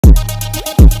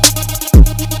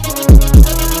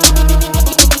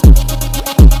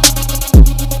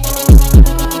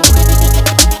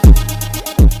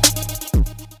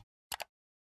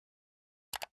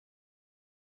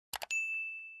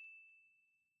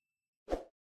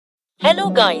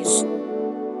Hello guys.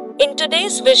 In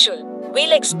today's visual,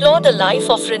 we'll explore the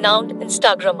life of renowned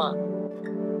Instagrammer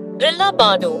Briella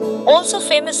Bardot, also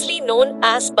famously known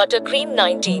as Buttercream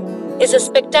 19, is a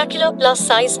spectacular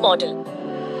plus-size model.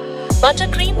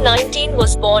 Buttercream 19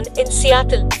 was born in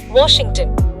Seattle,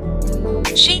 Washington.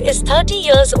 She is 30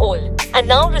 years old and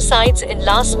now resides in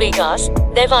Las Vegas,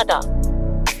 Nevada.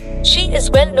 She is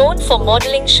well known for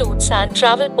modeling shoots and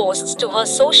travel posts to her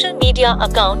social media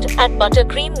account at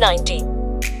Buttercream 19.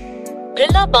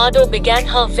 Briella Bardot began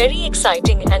her very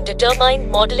exciting and determined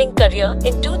modeling career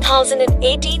in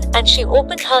 2018 and she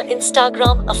opened her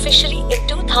Instagram officially in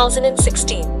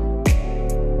 2016.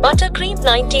 Buttercream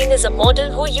 19 is a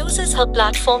model who uses her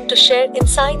platform to share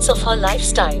insights of her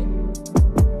lifestyle,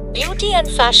 beauty and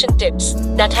fashion tips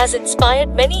that has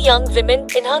inspired many young women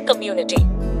in her community.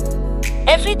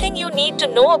 Everything you need to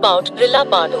know about Briella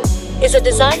Bardot is a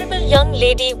desirable young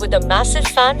lady with a massive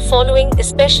fan following,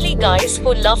 especially guys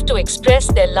who love to express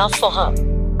their love for her.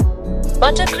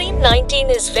 Buttercream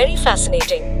 19 is very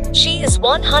fascinating. She is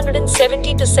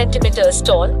 172 centimeters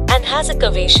tall and has a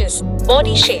curvaceous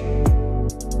body shape.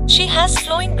 She has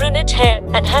flowing brunette hair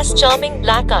and has charming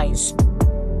black eyes.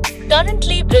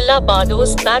 Currently, Briella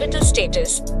Bardot's marital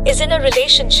status is in a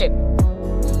relationship.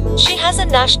 She has a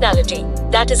nationality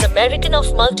that is American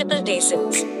of multiple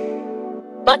descents.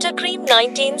 Buttercream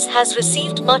 19 has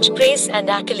received much praise and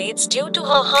accolades due to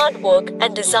her hard work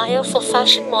and desire for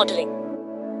fashion modeling.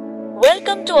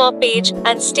 Welcome to our page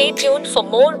and stay tuned for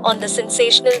more on the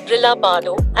sensational Briella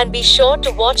Bardot and be sure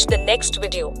to watch the next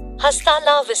video. Hasta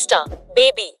la vista,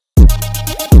 baby.